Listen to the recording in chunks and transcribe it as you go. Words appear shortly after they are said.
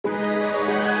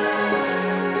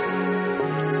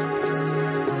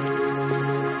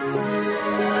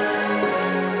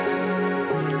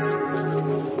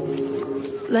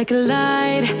like a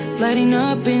light, lighting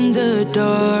up in the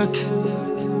dark.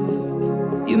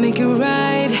 You make it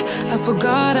right, I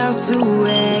forgot how to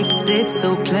act. It's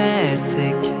so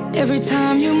classic. Every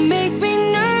time you make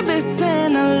me nervous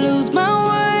and I lose my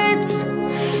words.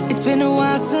 It's been a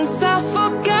while since I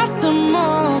forgot the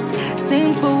most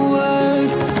simple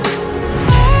words.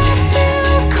 I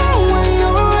feel calm when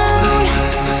you're around,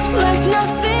 like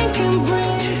nothing can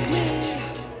break me.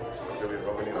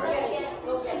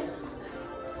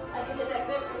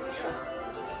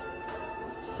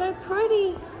 So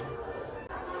pretty.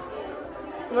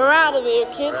 We're out of here,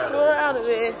 kids. We're out of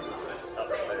here.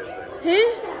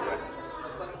 Here?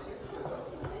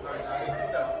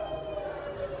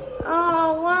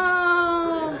 Oh,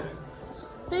 wow.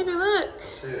 Baby, look.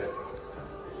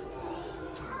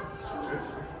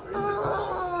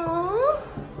 Oh.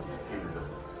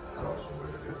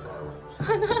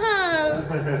 I know.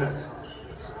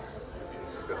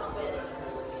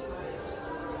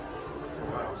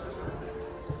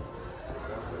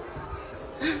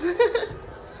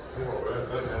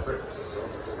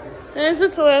 There's the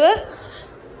toilets.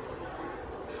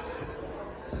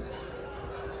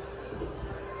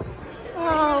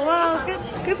 Oh wow,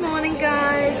 good morning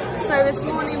guys. So this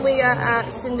morning we are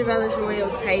at Cinderella's royal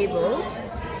table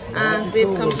and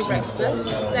we've come to breakfast.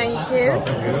 Thank you.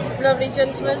 This lovely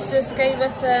gentleman just gave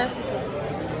us a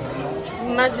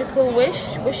magical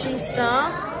wishing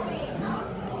star.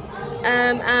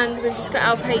 And we've just got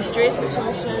our pastries, which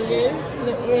I'll show you.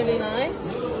 Look really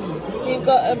nice. So you've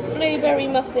got a blueberry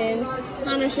muffin,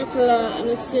 pain au chocolat, and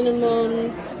a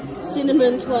cinnamon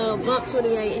 12. Mark's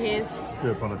already ate his. I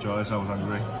do apologise, I was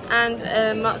hungry. And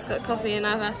Mark's got coffee, and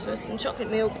I've asked for some chocolate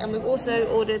milk. And we've also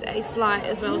ordered a flight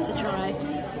as well to try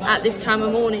at this time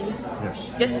of morning. Yes.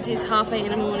 Yes, it is 8:30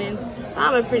 in the morning.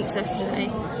 I'm a princess today.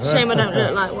 Shame I don't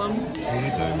look like one. Yeah,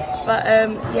 you do. But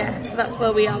yeah, so that's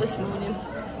where we are this morning.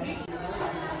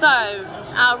 So,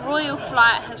 our royal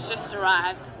flight has just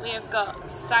arrived. We have got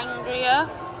sangria,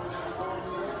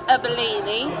 a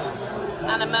Bellini,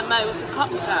 and a mimosa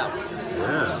cocktail.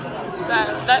 Yeah. So,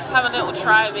 let's have a little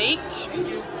try of each.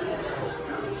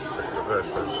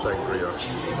 Sangria.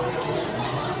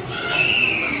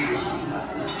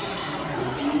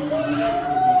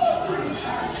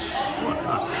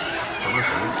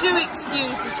 Do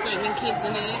excuse the screaming kids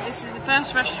in here. This is the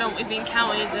first restaurant we've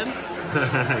encountered them.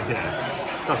 Yeah.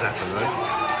 Does happen though.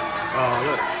 Oh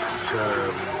look.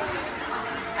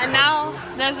 And now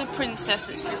there's a princess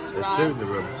that's just There's arrived. two in the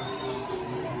room.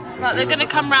 Right, they're going to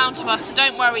come round to us, so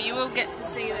don't worry, you will get to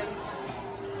see them.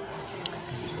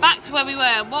 Back to where we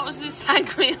were. What was this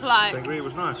sangria like? Sangria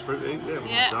was nice, fruity. Yeah, it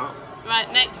was a start. Right,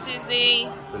 next is the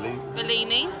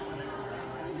Bellini.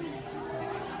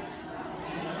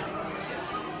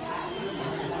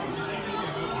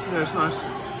 Yeah, it's nice.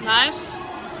 Nice.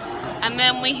 And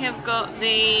then we have got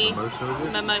the Mimosa, is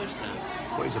it? mimosa.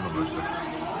 What is a mimosa?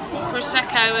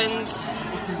 Prosecco and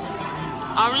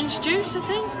orange juice, I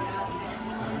think.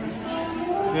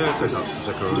 Yeah, it tastes like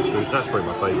Prosecco orange juice. That's probably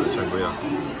my favourite sangria.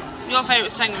 Your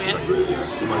favourite sangria?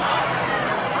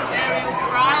 Yeah. Ariel's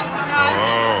arrived, guys.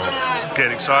 Oh, it's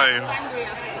getting exciting.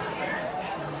 Sangria.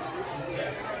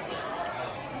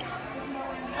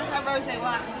 That's how rosé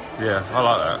wine. Yeah, I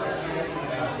like that.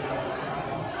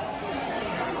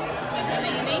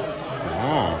 Bellini.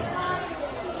 Oh.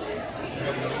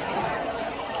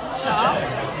 Sharp.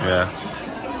 Yeah.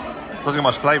 Doesn't get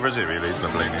much flavour, is it really, the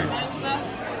Bellini?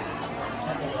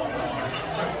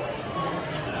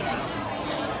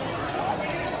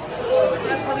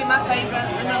 That's probably my favourite,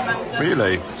 the mimosa.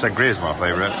 Really? Sangria is my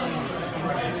favourite.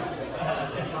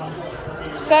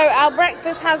 So our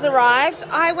breakfast has arrived.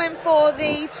 I went for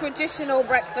the traditional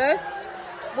breakfast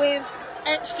with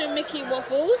extra Mickey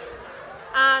waffles.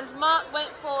 And Mark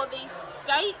went for the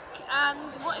steak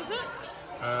and what is it?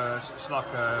 It's like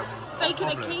steak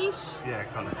and a quiche? Yeah,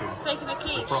 kind of thing. Steak and a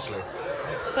quiche. With broccoli.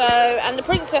 So, and the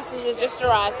princesses have just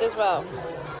arrived as well.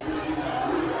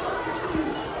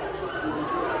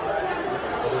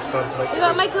 You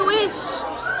gotta make a wish.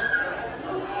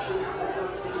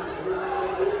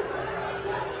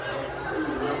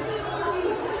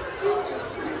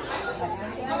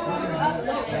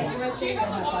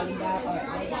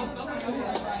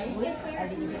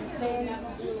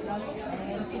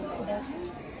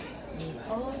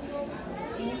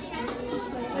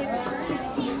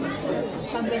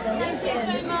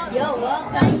 You're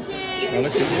welcome. Thank you. Oh,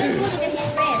 look at you.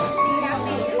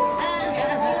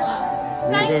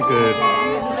 Thank You're good. you.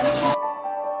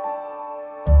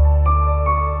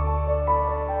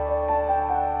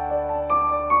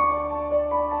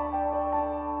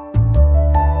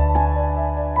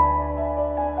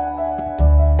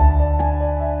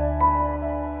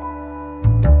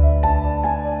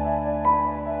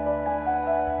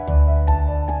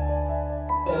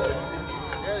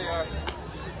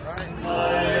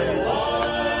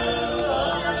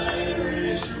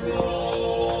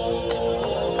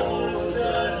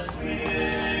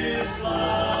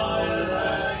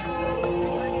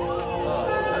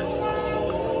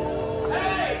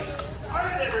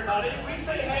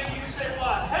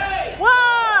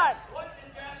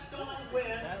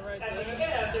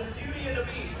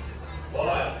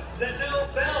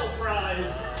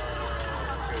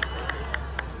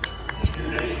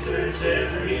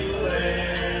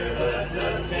 everywhere that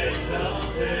just can't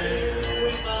compare.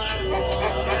 My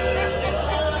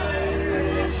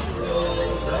life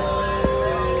goes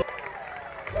on.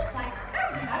 Looks like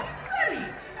everybody's ready.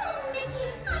 Oh, Mickey,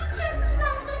 I just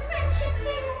love the friendship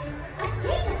fair. A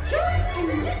day of joy and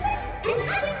music and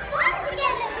having fun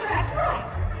together. That's right.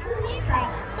 We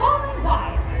traveled far and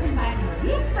wide, inviting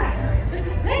new friends to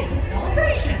today's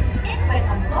celebration. It was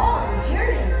a long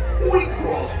journey. We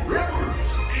crossed rivers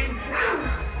and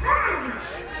crossed farms.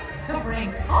 To bring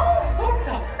all sorts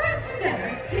of friends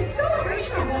together in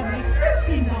celebration of what makes this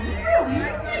kingdom really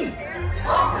unique.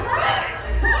 All right!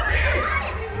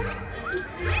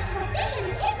 It's time to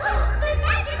officially kick off the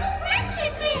magical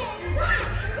friendship fair.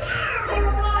 Let's go!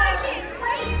 I can't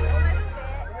wait.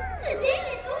 Today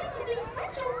is going to be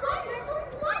such a wonderful,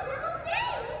 wonderful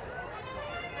day.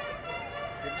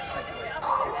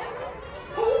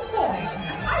 Oh boy,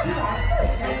 I hear our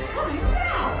first guest coming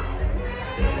now.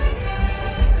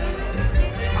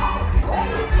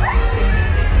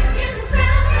 Here's the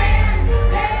sound man.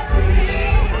 Let's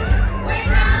sing. Way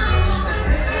down on the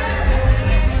river.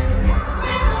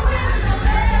 When the women are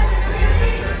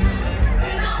ready,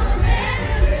 and all the men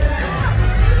are here.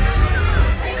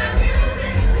 They got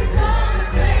music, the songs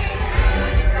playing.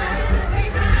 Sound of the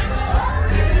bass line go on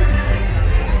tonight.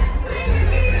 When you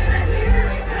hear that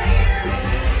music playing,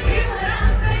 hear what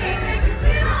I'm saying, makes you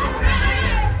feel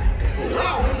alright.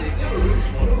 Allow me to introduce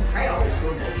one of the pals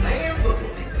from the land of the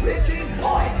bewitching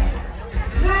boy.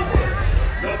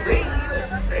 The Bee,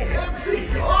 the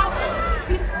MC author.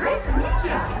 It's great to meet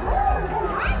you.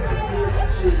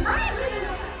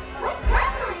 What's that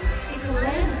like? It's a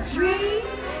land of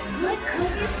dreams, good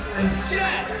cooking, And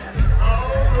Jack.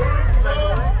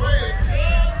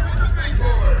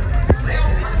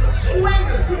 Swing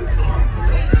a good time.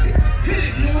 Hit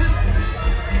it, Lewis.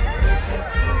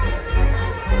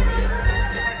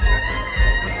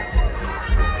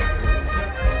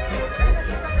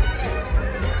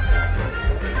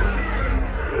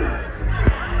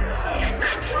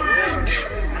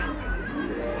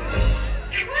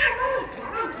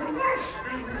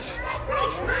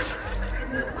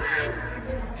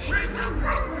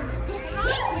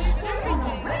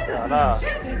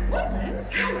 enchanted woodlands.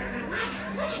 It's a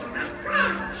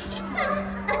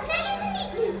pleasure to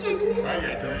meet you, gentlemen.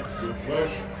 Hiya, thanks. Good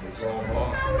pleasure. It's all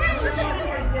mine.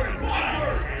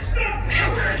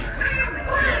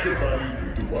 Everybody,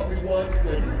 we do what we want,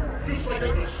 and just like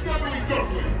at the Snuggly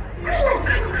Duckling.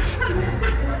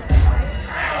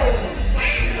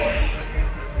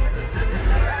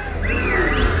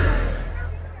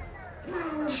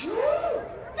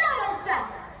 Donald Duck,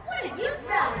 what have you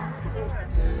done?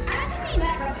 After we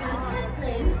met Rapunzel and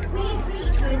Flynn, we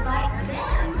agreed to invite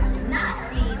them, not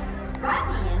these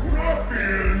ruffians.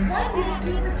 Ruffians! One minute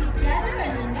we were together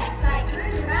and the next night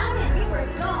turned around and we were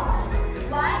gone.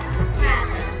 What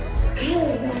happened?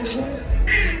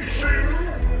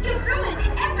 You've ruined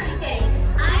everything.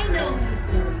 I know these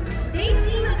boys. They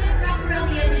seem a bit rough around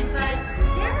the edges, but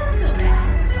they're not so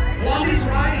bad. Blondie's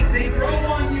right. They grow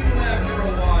on you after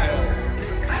a while.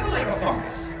 Kind of like a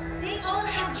fungus. They all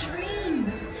have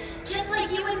dreams, just like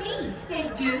you and me. They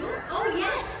do? Oh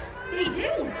yes, they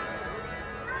do.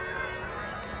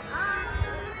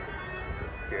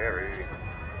 Scary.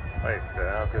 I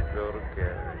found the little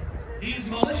Gary. He's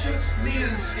malicious, mean,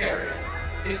 and scary.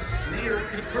 His sneer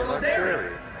could curl a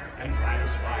dairy. And Gladys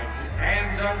finds his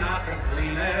hands are not the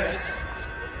cleanest.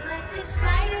 But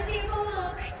despite his evil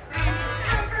look and his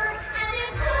temper and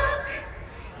his hook,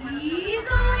 he's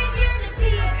always here to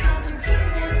be a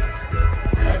contemplationist.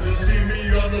 Had you seen me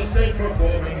on the stage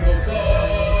performing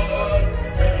Mozart?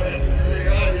 Technically,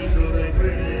 I used to think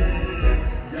pretty.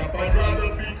 Yep, I'd rather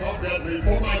be called deadly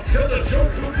for my killer show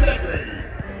too deadly.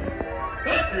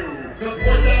 Thank you, cause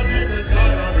we're not even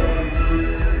tired of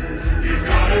He's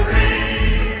got a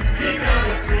dream, he's got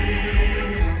a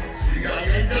dream. See, I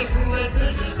ain't desperate and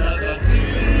vicious as I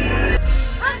see.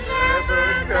 I'm never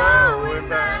going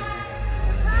back.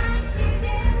 Questions in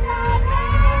my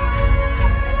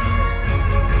head.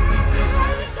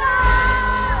 Let it go,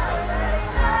 let it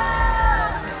go.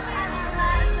 And the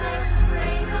lights like the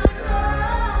rainbow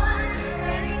on.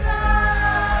 Let it go,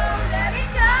 let it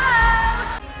go.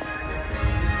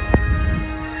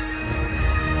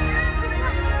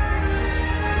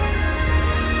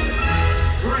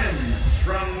 Friends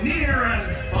from near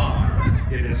and far,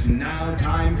 it is now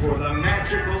time for the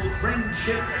magical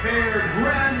Friendship Fair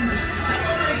Grand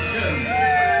Celebration.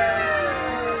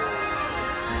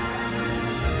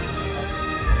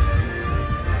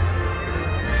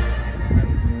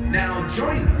 Now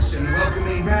join us in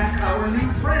welcoming back our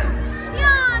new friends.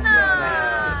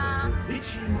 Yana!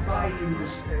 Bewitching by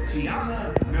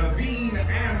Tiana, Naveen,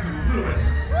 and Lewis.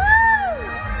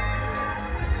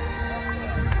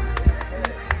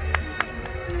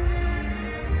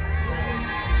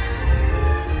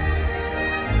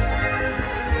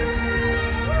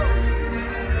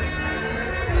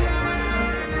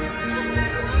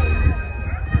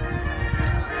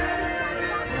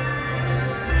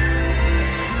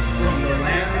 From the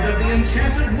land of the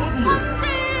enchanted woodlands,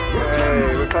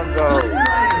 Rapunzel,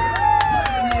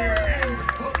 Pioneer, and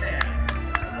Bookman.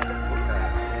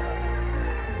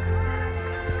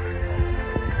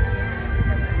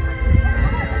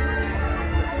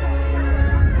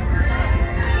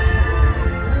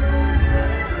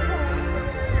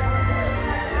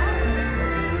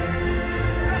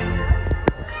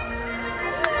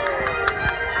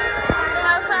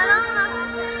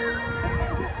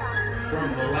 From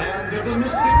the land of the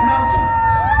Mystic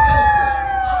Mountains, Elsa,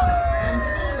 Anna, and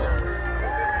Olaf.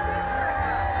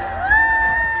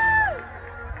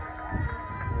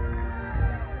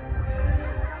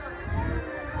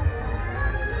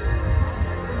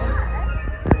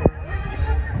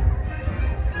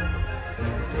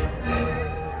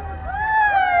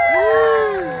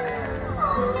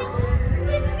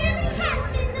 This really has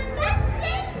been the best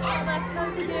day ever.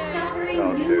 Discovering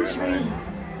new dreams.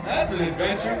 That's an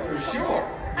adventure for sure.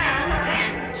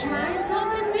 Trying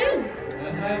something new.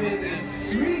 And having a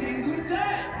sweet and good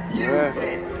time.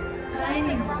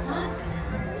 Finding the fun.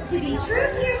 To be true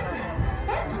to yourself.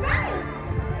 That's right.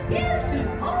 Here's to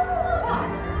all of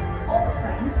us, old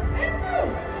friends and new.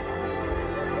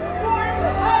 Warm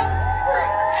hugs for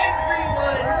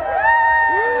everyone.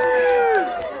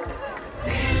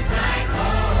 Feels like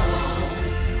home.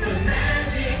 The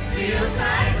magic feels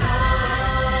like home.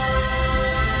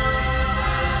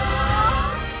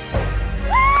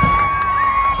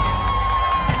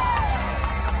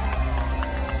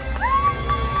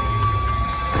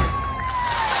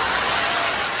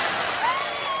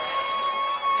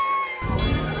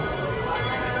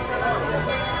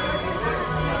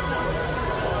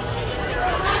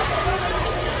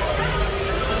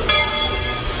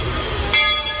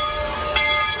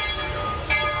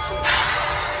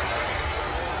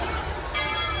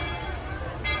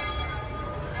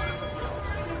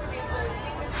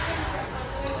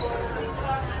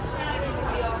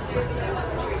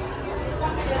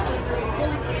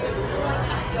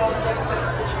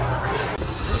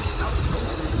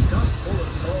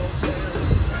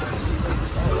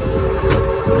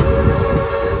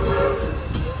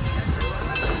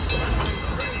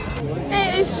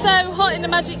 It is so hot in the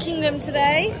Magic Kingdom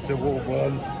today. It's a warm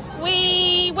one.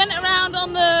 We went around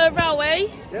on the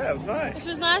railway, Yeah, it was nice. which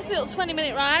was nice, little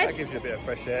 20-minute ride. That gives you a bit of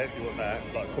fresh air if you want that,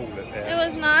 like cool it there. It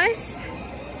was nice.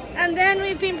 And then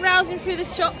we've been browsing through the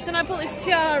shops and I bought this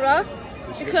tiara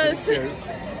because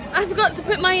I forgot to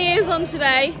put my ears on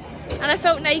today and I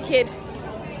felt naked.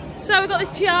 So we got this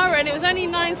tiara and it was only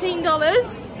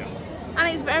 $19 and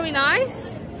it's very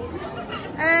nice.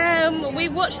 We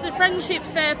watched the Friendship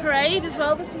Fair parade as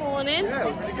well this morning. Yeah,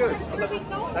 it was really good.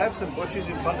 They have some bushes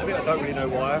in front of it. I don't really know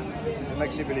why. It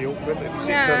makes it really awkward. But if you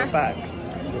sit further back,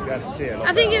 you'll be able to see it a lot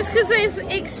I think better. it's because they've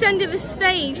extended the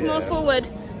stage more forward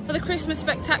for the Christmas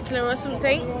Spectacular or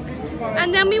something.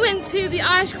 And then we went to the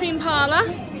ice cream parlour.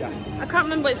 I can't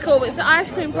remember what it's called, but it's the ice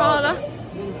cream parlour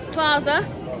plaza.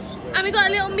 And we got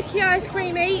a little Mickey ice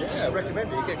cream each. Yeah, I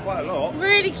recommend it. You get quite a lot.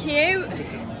 Really cute.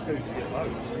 Just a scoop, you get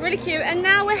loads. Really cute. And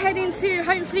now we're heading to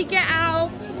hopefully get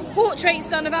our portraits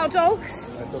done of our dogs.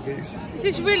 And doggies. This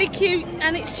is really cute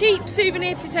and it's cheap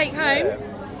souvenir to take home. Yeah.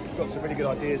 We've got some really good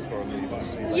ideas for them that you might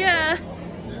see later. Yeah.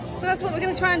 So that's what we're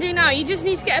going to try and do now. You just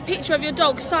need to get a picture of your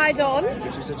dog side on.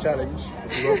 Which is a challenge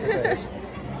if you weren't prepared.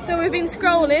 So we've been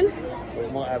scrolling. But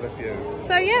we might have a few.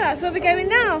 So yeah, that's where we're going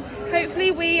now.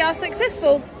 Hopefully we are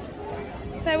successful.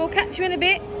 So we'll catch you in a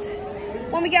bit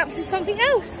when we get up to something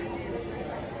else.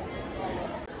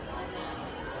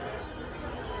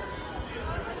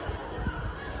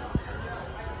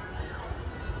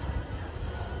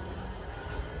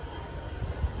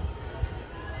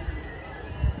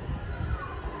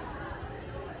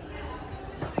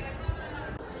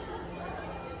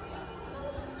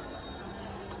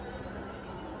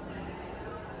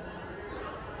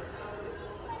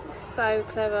 So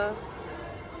clever.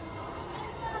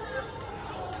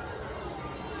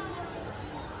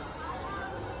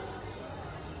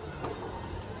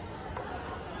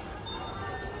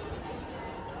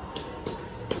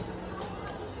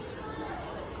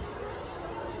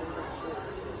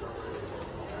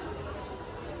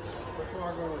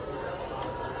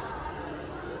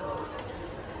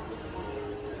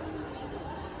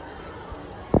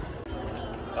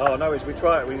 Oh no, we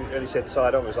tried it. We only said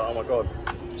side on. We was like, oh my god,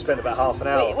 spent about half an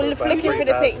hour. We're looking for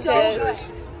the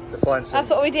pictures. To find some. That's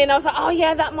what we did, and I was like, oh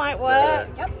yeah, that might work.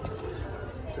 Yeah. Yep.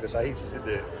 Took us ages, didn't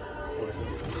it? All the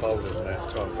different folders and that to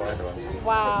try and find one.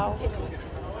 Wow.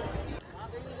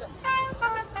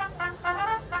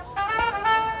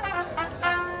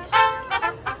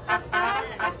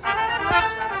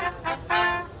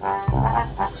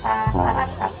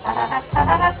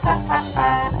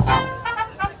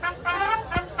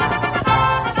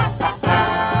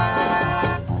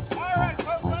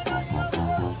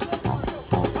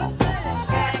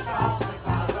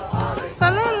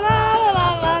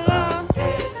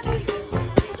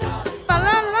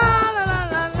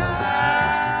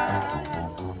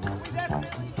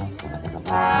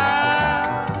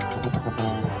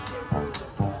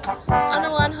 On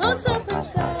a one-horse open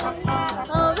sleigh,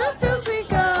 all the fields we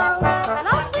go,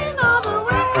 laughing all the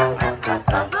way.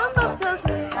 Bells on bobtails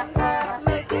ring,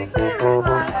 making spirits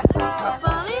bright. How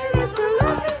fun it is to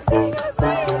laugh and sing a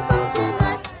sleighing song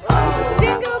tonight.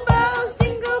 Jingle bells,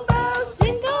 jingle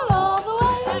all the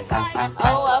way.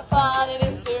 Oh, what fun it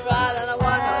is to ride on a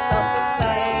one-horse open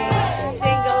sleigh.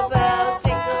 Jingle bells,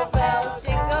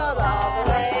 jingle all the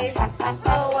way.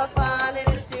 Oh, what fun it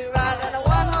is to ride on a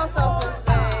one-horse open sleigh.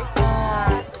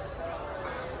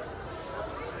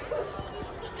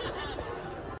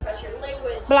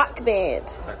 Blackbeard.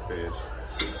 Blackbeard.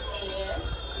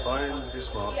 Find this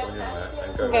mark on your map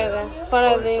and go Go there.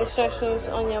 Follow the instructions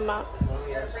on your map.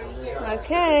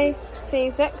 Okay.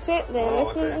 Please exit. Then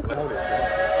this one. Hold it.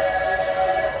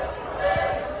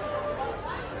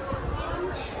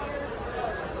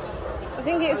 I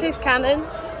think it's this cannon. I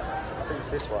think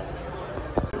it's this one.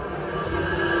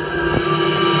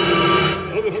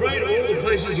 I'm afraid of all the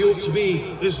places you ought to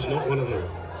be, this is not one of them.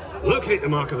 Locate the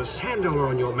mark of the sand dollar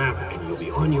on your map and you'll be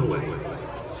on your way.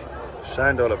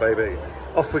 Sand dollar, baby.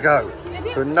 Off we go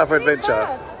to another adventure.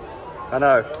 I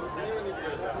know.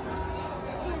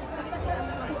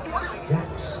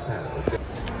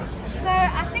 So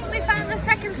I think we found the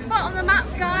second spot on the map,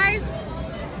 guys.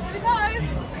 Here we go.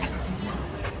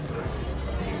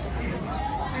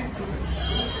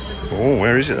 Oh,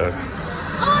 where is it though?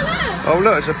 Oh look! Oh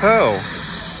look, it's a pearl.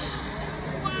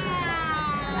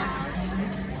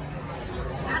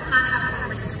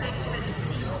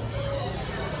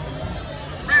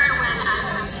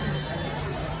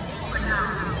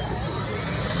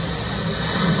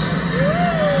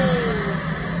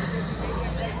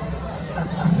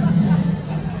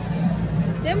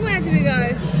 Then where do we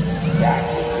go?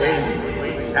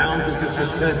 It sounds as if the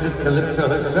cursed Calypso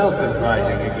herself is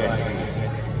rising against me.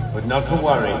 But not to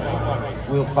worry,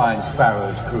 we'll find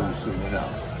Sparrow's crew soon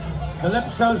enough.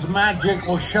 Calypso's magic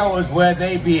will show us where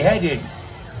they be headed.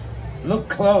 Look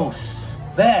close.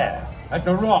 There, at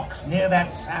the rocks near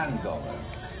that sand dollar.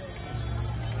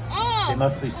 Oh, They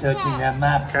must be searching their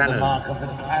map for the mark of the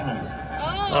cannon.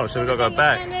 Oh, so we've got to go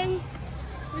back. Cannon.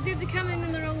 We did the cannon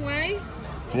in the wrong way.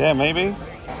 Yeah, maybe.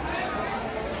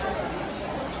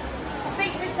 I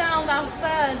think we found our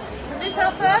third. Is this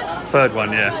our third? Third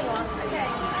one, yeah. Third one. Okay.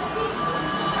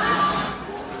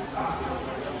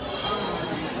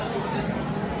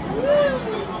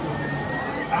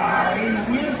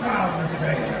 We found the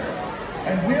treasure,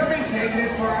 and we'll be taking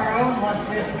it for our own once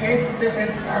we escape from this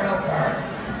infernal curse.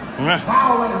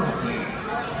 How will it be?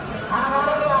 How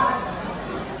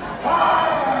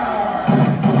fire!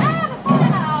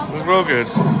 We're real good.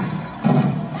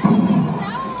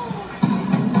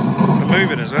 We're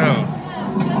moving as well.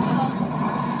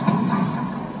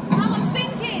 That one's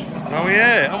sinking. Oh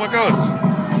yeah, oh my god.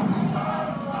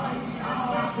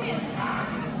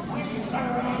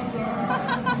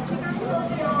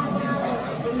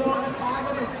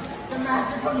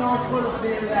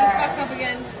 Back up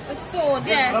again. The sword,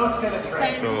 yeah.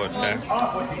 Sword, yeah.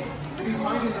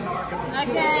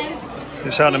 Okay.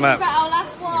 It's on the map. We've got our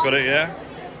last one. You got it, yeah?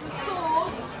 It's the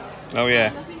sword. Oh yeah.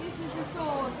 And I think this is the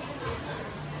sword.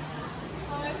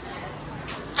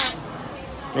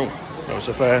 Oh, that was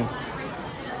a fan.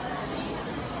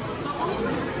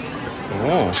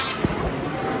 Oh.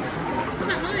 What's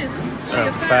that noise? Oh,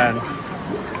 your fan.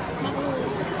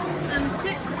 And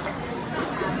ships.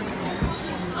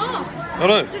 Oh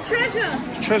look. It's a treasure.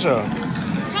 Treasure.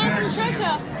 Found some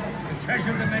treasure. The treasure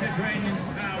of the Mediterranean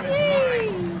power.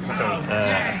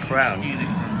 A crown.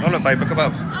 Oh look, babe, look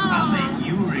above. Oh.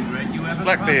 You regret you ever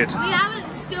Blackbeard. We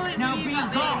haven't still it Now with you, be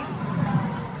but gone.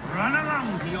 Run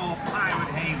along to your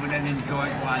pirate haven and enjoy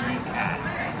it while you can.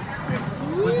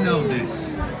 But know this,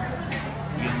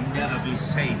 you'll never be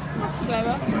safe.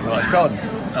 clever. Right, it's gone.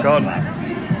 It's gone.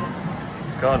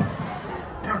 It's gone.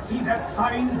 Now see that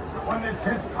sign? The one that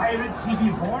says pirates he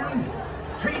be warned?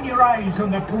 Train your eyes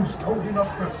on the post holding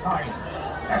up the sign.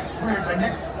 That's where the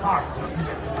next part will be.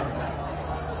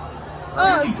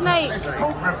 Oh, snake. Let's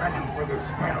go preparing for the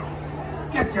spell.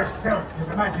 Get yourself to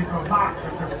the magical mark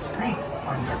with the snake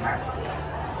on your map.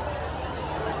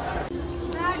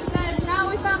 Dad said, now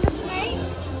we found the snake.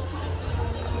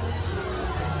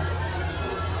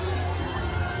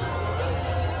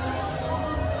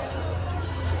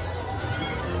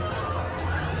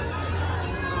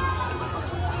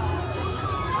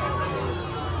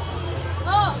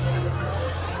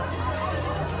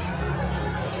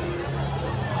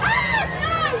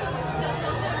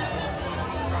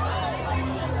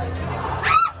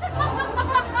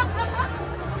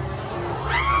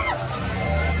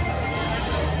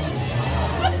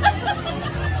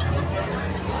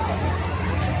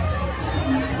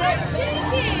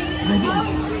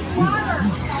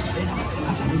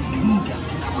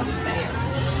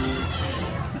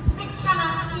 We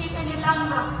cannot see it any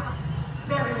longer.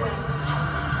 Very well.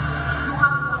 You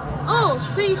have Oh,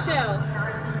 seashell.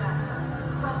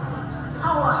 but its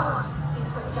power is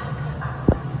for Jack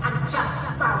Sparrow, and Jack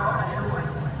Sparrow alone.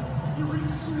 You will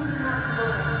soon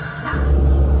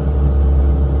know.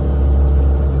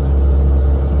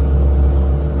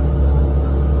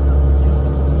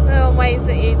 No one waves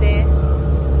at you, dear.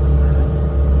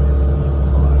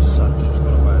 Oh, that sun's just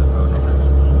got away as well, doesn't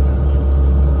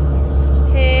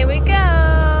Here we go.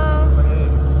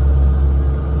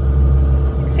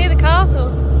 You can see the castle.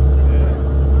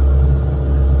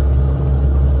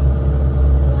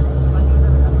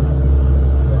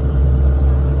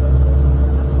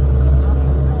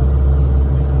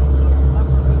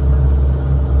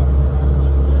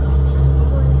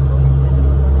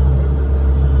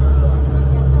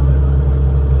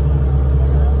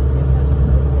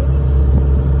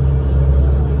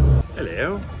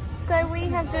 So we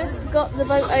have just got the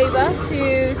boat over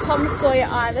to Tom Sawyer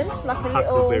Island, like a little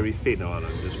Huckleberry Finn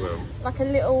Island as well. like a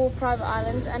little private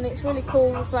island, and it's really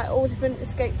cool. It's like all different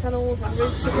escape tunnels and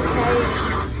routes you can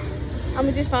take. And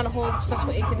we just found a horse, that's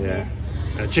what you can hear.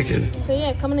 And a chicken. So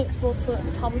yeah, come and explore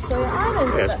to Tom Sawyer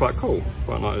Island. Yeah, with it's quite us. cool.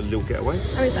 Quite like a little getaway.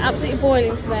 And it's absolutely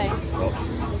boiling today.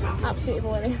 Oh. Absolutely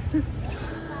boiling.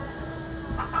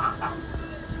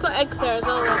 It's got eggs there as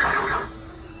well. Look.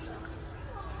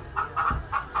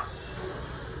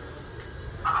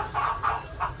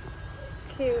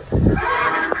 Cute.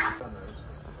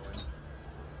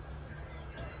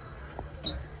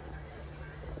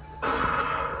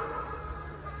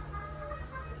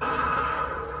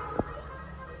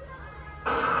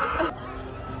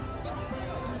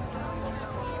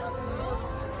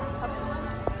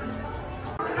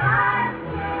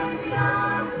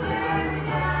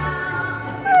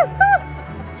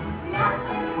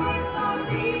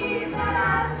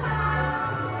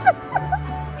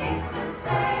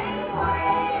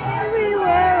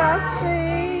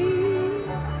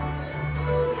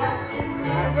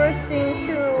 Seems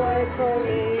to work for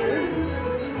me.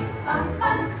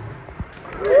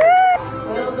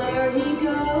 Well, there he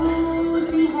goes.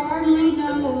 He hardly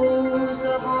knows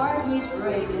the heart he's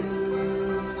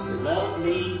breaking. Love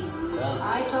me.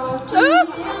 I talked to him,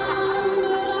 but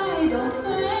I don't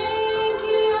think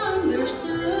he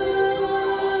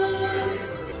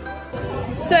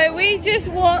understood. So we just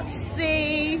watched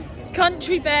the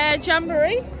Country Bear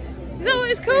Jamboree. Is that what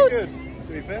it's called? Good,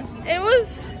 to be fair. It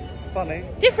was Funny.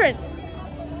 different.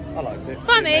 I liked it.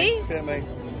 Funny. Bit of me.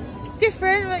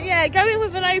 Different, but yeah, go in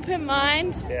with an open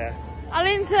mind. Yeah. I'll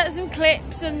insert some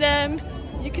clips and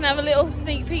you can have a little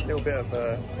sneak peek. A little bit of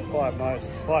Five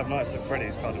Nights at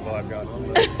Freddy's kind of vibe going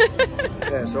on. But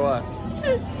yeah, it's alright.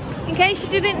 In case you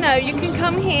didn't know, you can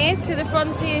come here to the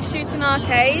Frontier Shooting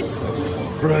Arcade.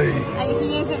 Free. And you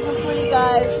can use it for free,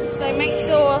 guys. So make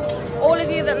sure all of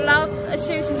you that love a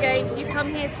shooting game, you come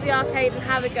here to the arcade and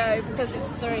have a go because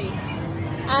it's free.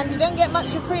 And you don't get much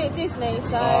for free at Disney,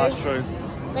 so that's true.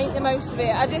 Make the most of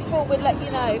it. I just thought we'd let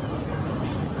you know.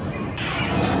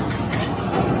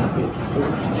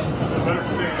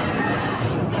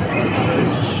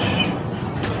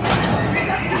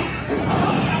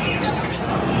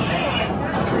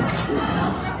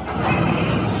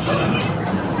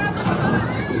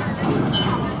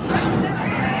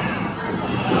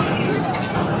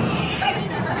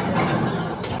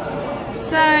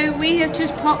 So we have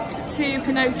just popped to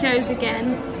Pinocchio's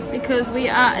again because we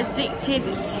are addicted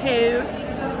to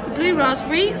the blue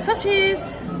raspberry slushies.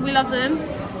 We love them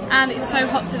and it's so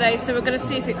hot today, so we're going to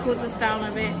see if it cools us down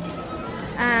a bit.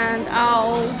 And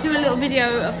I'll do a little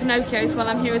video of Pinocchio's while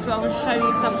I'm here as well and show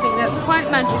you something that's quite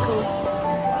magical.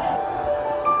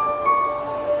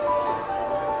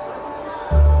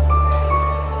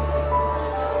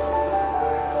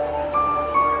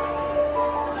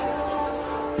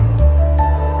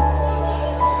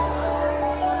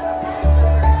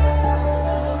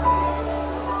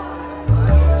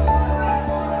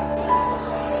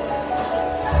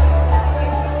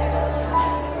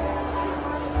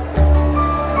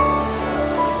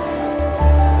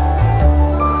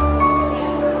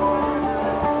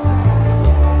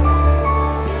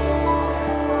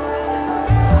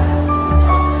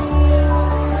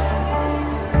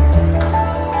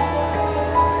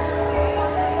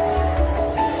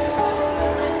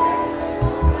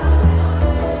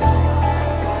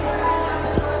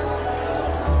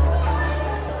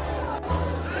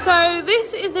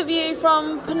 the view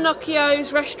from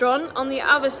Pinocchio's restaurant on the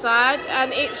other side,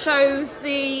 and it shows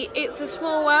the It's a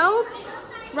Small World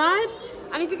ride.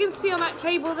 And if you can see on that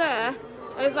table there,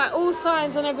 there's like all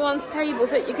signs on everyone's tables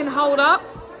that you can hold up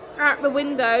out the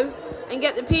window and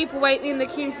get the people waiting in the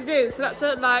queue to do. So that's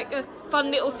like a fun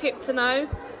little tip to know,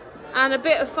 and a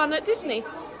bit of fun at Disney.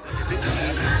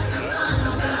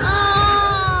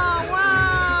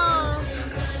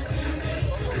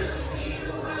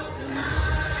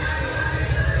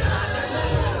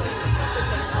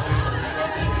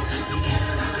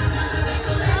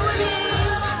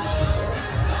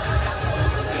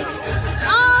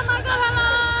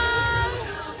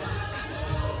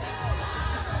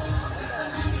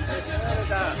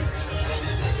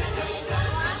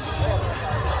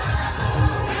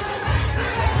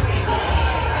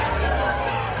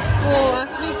 Oh,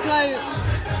 that's a big float.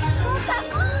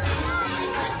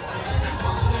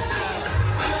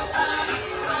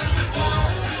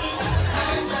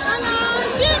 Hello,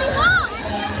 Judy, what?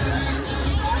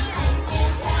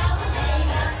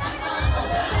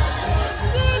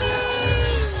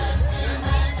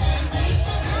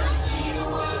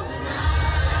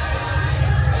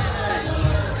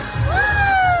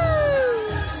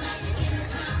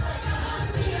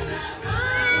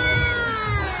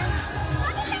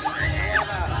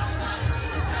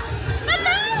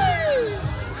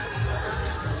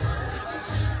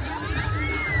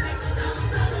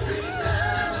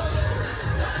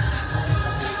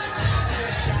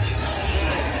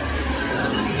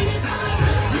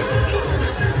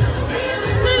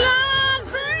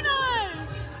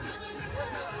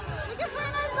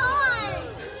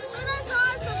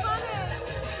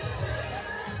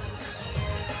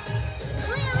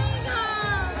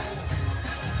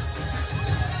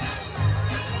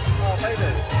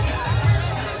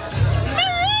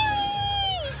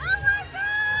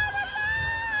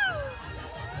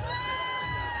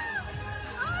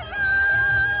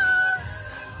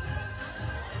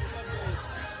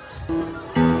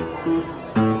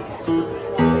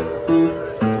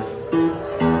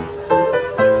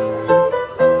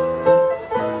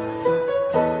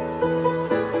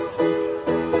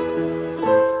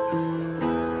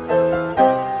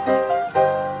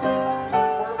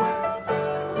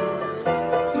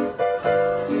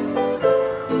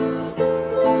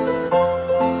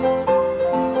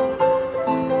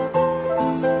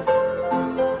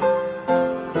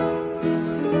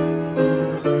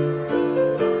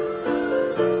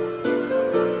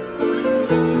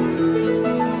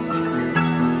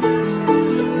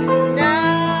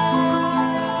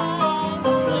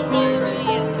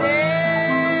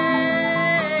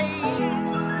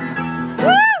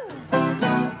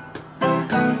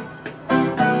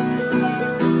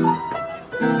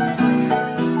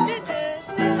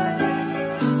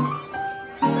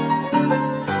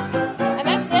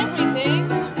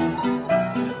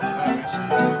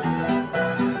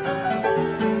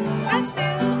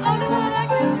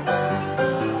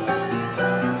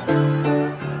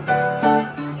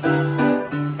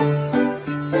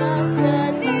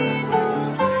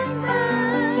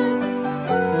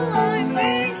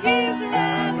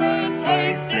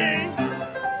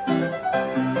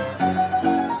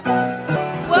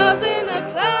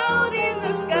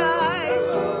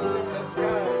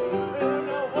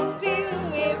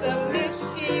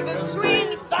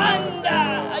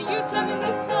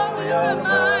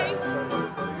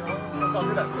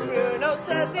 Bruno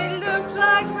says it looks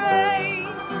like rain.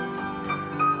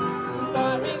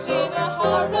 Marriage in a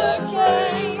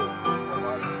hurricane.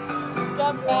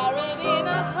 Got married in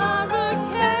a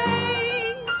hurricane.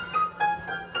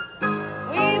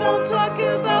 We don't talk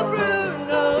about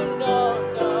Bruno, no,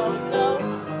 no, no.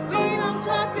 We don't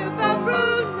talk about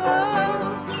Bruno.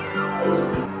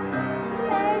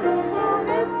 Sailors all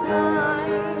this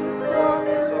time, so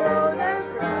there's all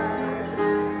that's right.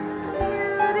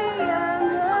 Beauty and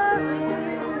the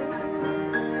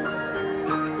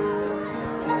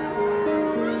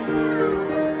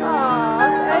Aw,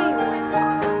 it's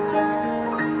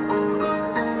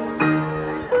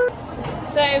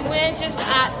So we're just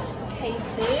at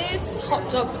Casey's hot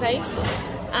dog place,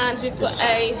 and we've got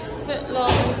a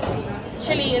foot-long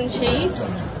chili and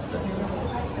cheese.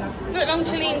 Foot-long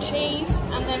chili and cheese,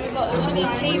 and then we've got a chili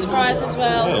and cheese fries as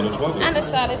well, and a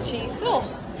salad cheese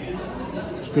sauce.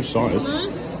 It's good size. It's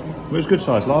nice. It was good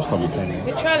size last time you came here.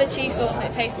 We tried the cheese sauce and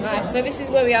it tastes nice. So this is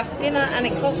where we are for dinner, and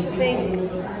it costs, I think,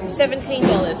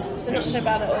 $17. So not so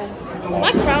bad at all.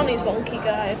 My crown is wonky,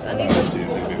 guys. I need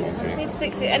to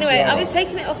fix it. Anyway, I'll be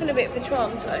taking it off in a bit for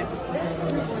Tron. So,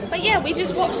 but yeah, we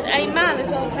just watched a man as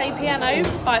well play piano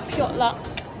by Potluck,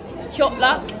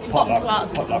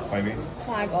 baby. Oh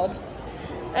My God.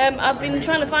 I've been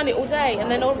trying to find it all day, and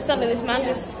then all of a sudden this man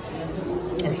just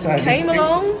came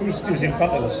along. He was in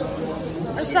front of us.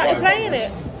 And started playing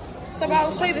it. So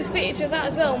I'll show you the footage of that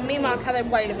as well. Me and Mark had a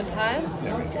whale of a time.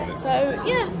 Yeah, we enjoyed it. So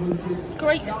yeah,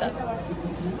 great stuff.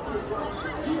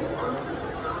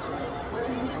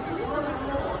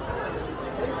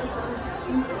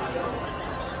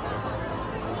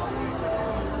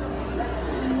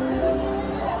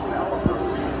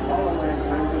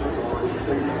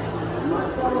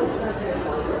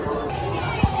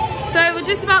 So we're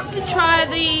just about to try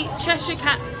the Cheshire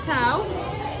Cat's tail,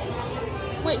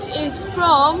 which is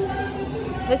from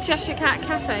the Cheshire Cat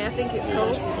Cafe, I think it's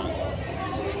called.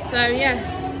 So yeah,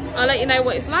 I'll let you know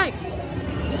what it's like.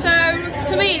 So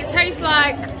to me it tastes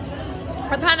like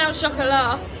a pan au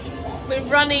chocolat with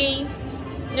runny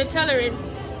Nutella in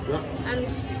and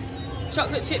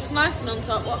chocolate chips slicing on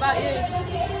top. What about you?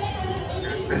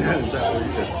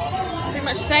 Pretty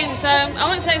much the same. So I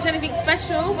wouldn't say it's anything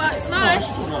special, but it's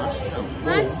nice.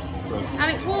 Nice.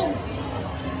 And it's warm.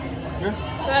 Yeah.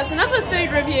 So that's another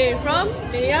food review from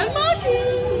Sian Marc.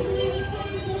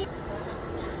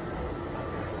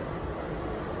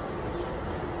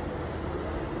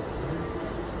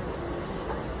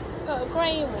 Got a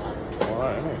grey one.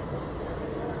 Alright, isn't it?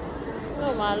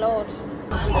 Oh my lord.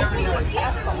 The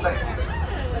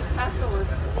castle is...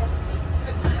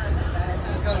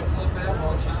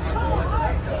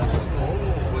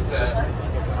 What's that?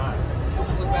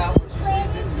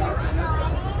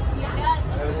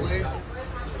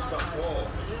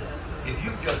 If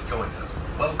you've just joined us,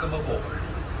 welcome aboard.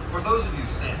 For those of you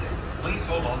standing, please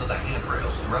hold on to the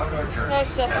handrails throughout our journey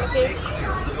Nice stuff, and please. stay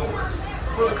clear of the doors.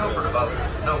 For the comfort of others,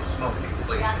 no smoking,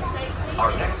 please.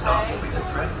 Our next stop will be the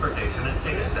Transportation and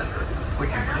Data Center,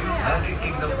 which includes Magic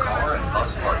Kingdom car and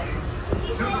bus parking.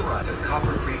 To the right of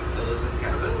Copper Creek Villas and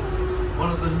Cabins,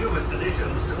 one of the newest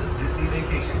additions to the Disney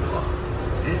Vacation Club.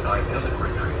 This idyllic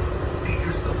retreat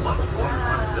features the luxe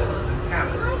waterfront villas and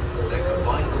cabins that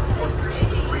combine the wonders of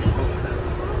the Great Wilderness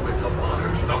with the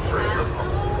modern upgrades of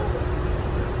home.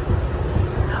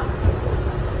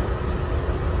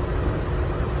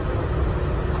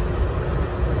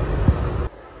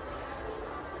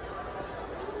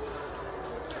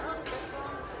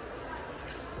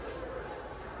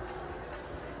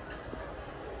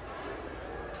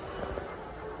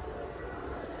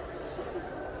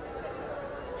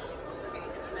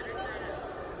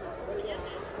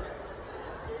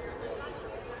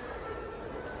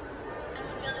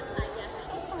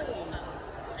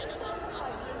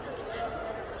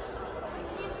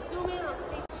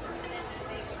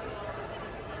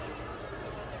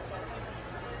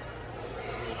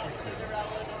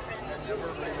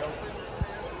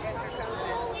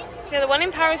 Yeah, the one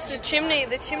in Paris, the chimney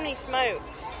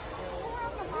smokes.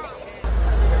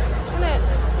 Isn't it?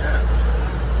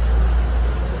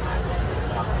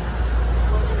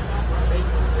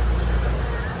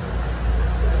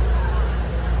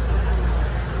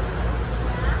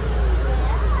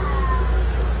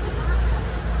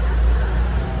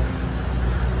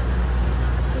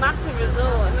 Massive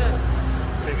resort, isn't it?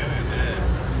 Big, isn't it?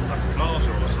 Yeah. Like a plaza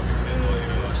or something, like, you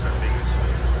know, like that big.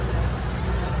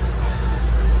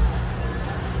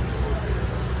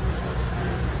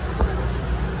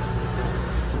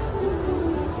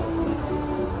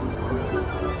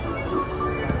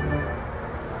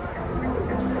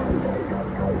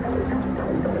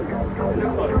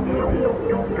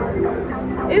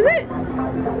 Is it?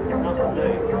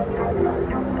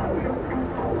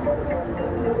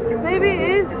 Maybe it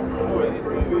is.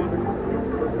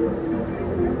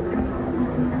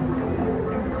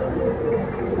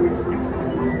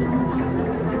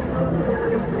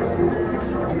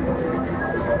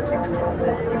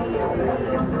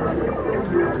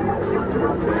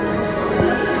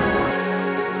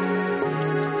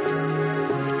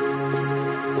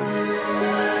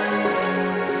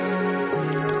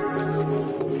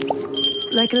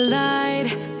 Like a light,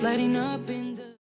 lighting up in